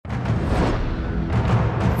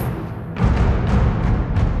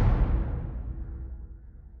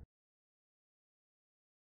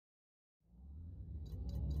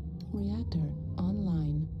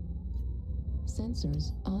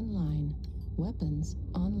Sensors online. Weapons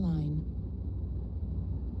online.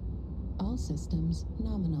 All systems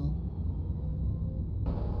nominal.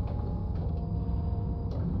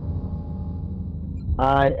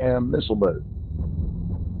 I am missile boat.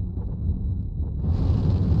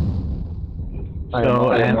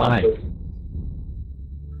 So am I.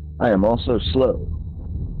 I am also slow.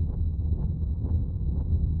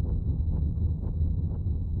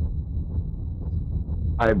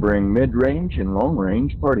 I bring mid-range and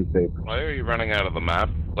long-range party favors. Why are you running out of the map,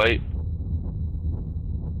 Light?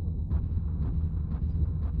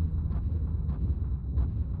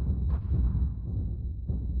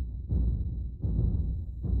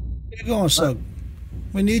 Where you going, Sug?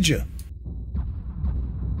 We need you.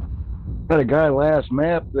 Had a guy last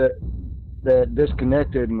map that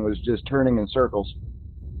disconnected and was just turning in circles.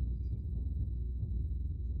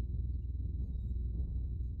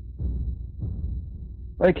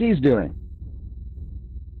 Like he's doing.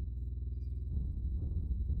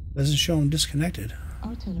 Doesn't show him disconnected.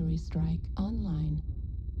 Artillery strike online.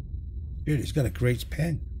 Dude, he's got a great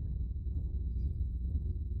pen.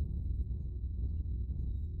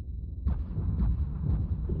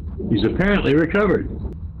 He's apparently recovered.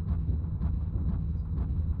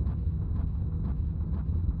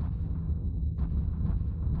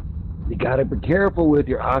 You gotta be careful with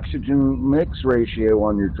your oxygen mix ratio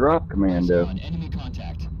on your drop, Commando. On enemy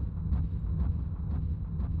contact.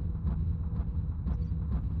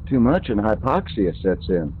 Too much and hypoxia sets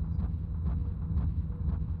in.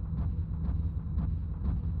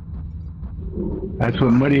 That's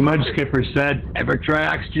what Muddy Mud Skipper said. Ever try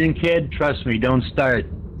oxygen, kid? Trust me, don't start.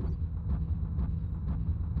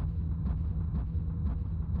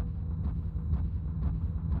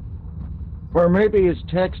 Or maybe his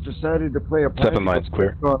techs decided to play a 7 lines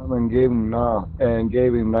clear. on him and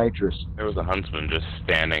gave him nitrous. There was a huntsman just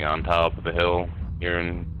standing on top of the hill here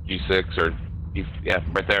in G6 or yeah,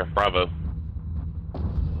 right there, Bravo.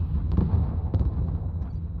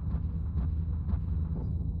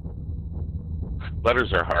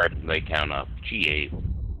 Letters are hard and they count up. G8.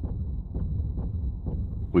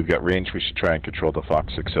 We've got range. We should try and control the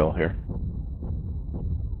Fox 6 hill here.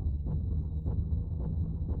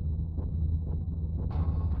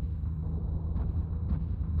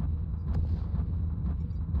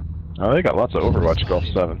 Oh, they got lots of Overwatch Gulf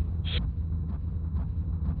 7.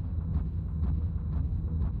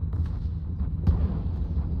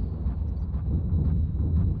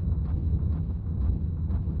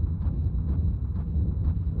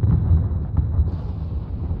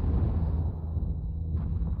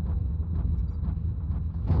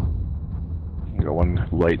 Got one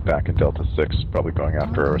light back in Delta 6, probably going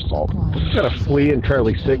after our assault. Got a flea in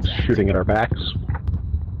Charlie 6 shooting at our backs.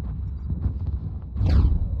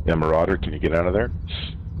 Yeah, Marauder, can you get out of there?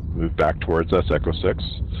 Move back towards us, Echo 6.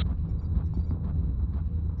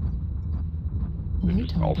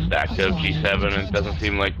 Just all stacked up G7, and it doesn't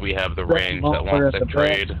seem like we have the range that wants to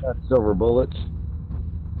trade. Silver bullets.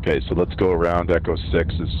 Okay, so let's go around Echo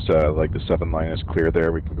 6. Is like the 7 line is clear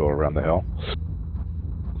there. We can go around the hill.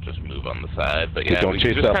 We'll just move on the side, but yeah, don't we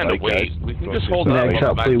chase can just that kind of light, wait. guys. We can Don't just chase hold that up light. on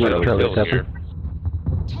the back Charlie kills here.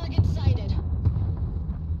 Target sighted.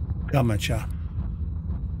 Coming, Shaw.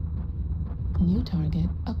 New target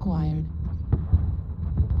acquired.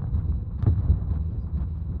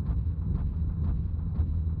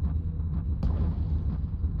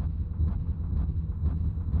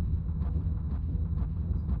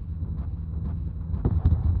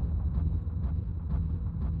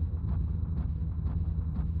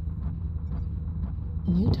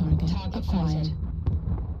 New target acquired.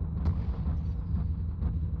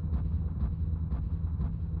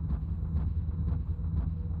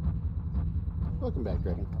 Welcome back,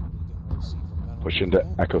 Dragon. Push into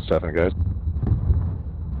Echo 7, guys.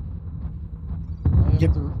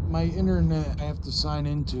 My internet I have to sign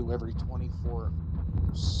into every 24.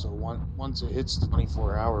 So once it hits the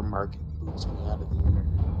 24-hour mark, it boots me out of the internet.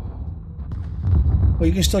 Well,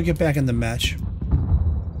 you can still get back in the match.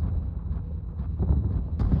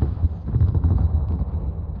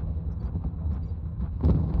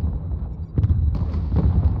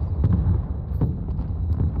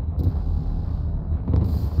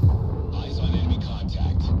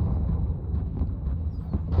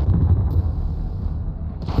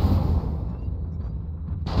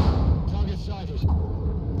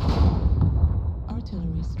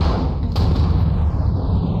 Artillery strike.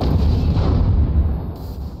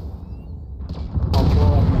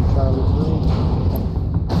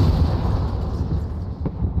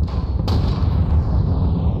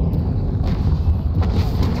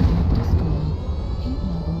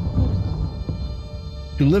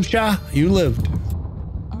 You lived, Shaw? You lived.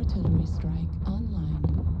 Artillery strike online.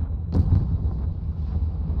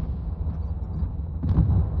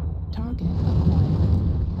 Target acquired.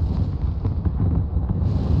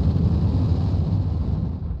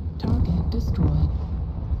 Target destroyed.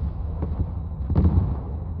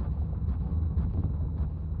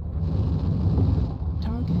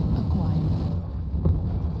 Target acquired.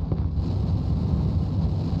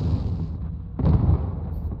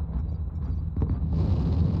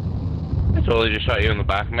 I totally just shot you in the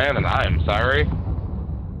back, man, and I am sorry.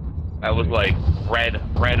 That was like red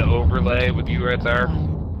overlay with you right there. Acquired.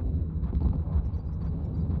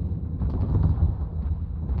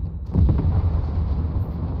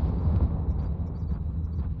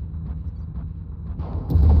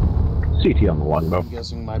 CT on the longbow. I'm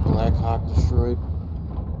guessing my Black Hawk destroyed.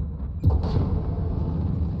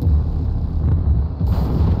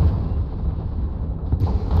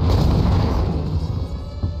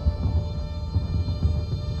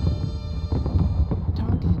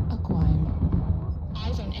 Target acquired.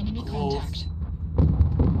 Eyes on enemy contact.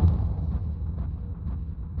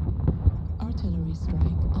 Artillery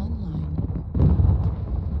strike online.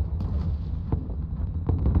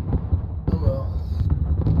 Oh well.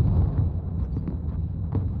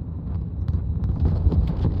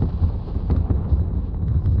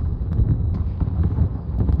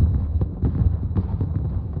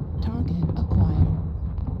 Target acquired.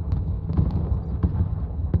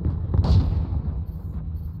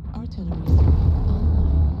 Artillery strike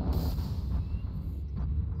online.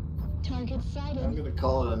 Target sighted. I'm gonna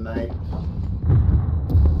call it a night.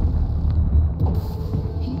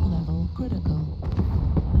 Heat level critical.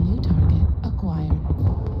 New target acquired.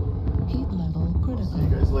 Heat level critical. See you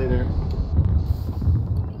guys later.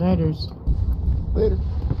 Laters. Later.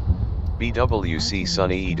 BWC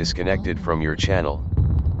Sunny disconnected from your channel.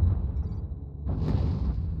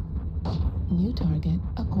 New target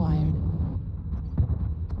acquired.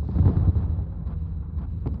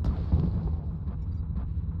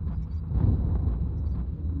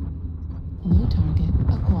 New target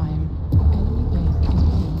acquired. Enemy base is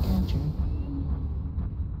being captured.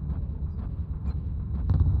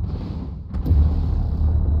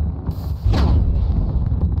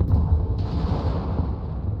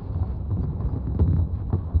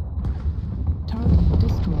 Target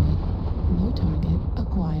destroyed. New target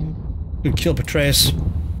acquired. You kill Petreus.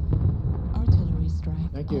 Artillery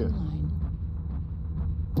strike Thank you. online.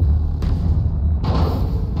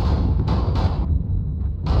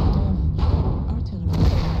 Damage. Artillery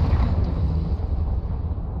strike activated.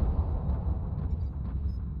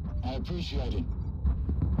 I appreciate it.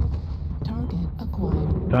 Target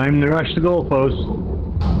acquired. Time to rush the goalpost.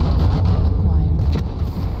 Acquired.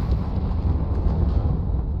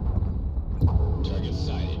 Target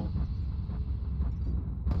sighted.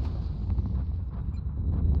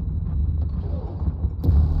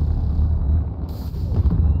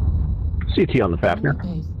 CT on the Fafnir.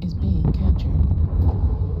 Base is being captured.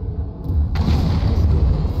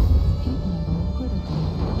 Heat level critical.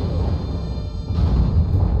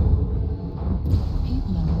 Heat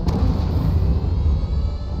level critical.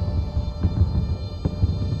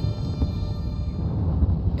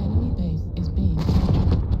 Enemy base is being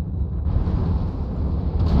captured.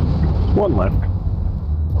 One left.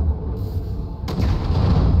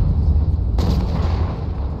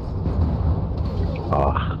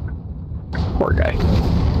 Ah, poor guy.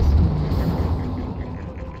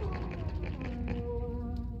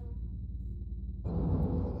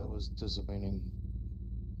 That was disappointing.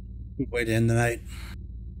 Way to end the night.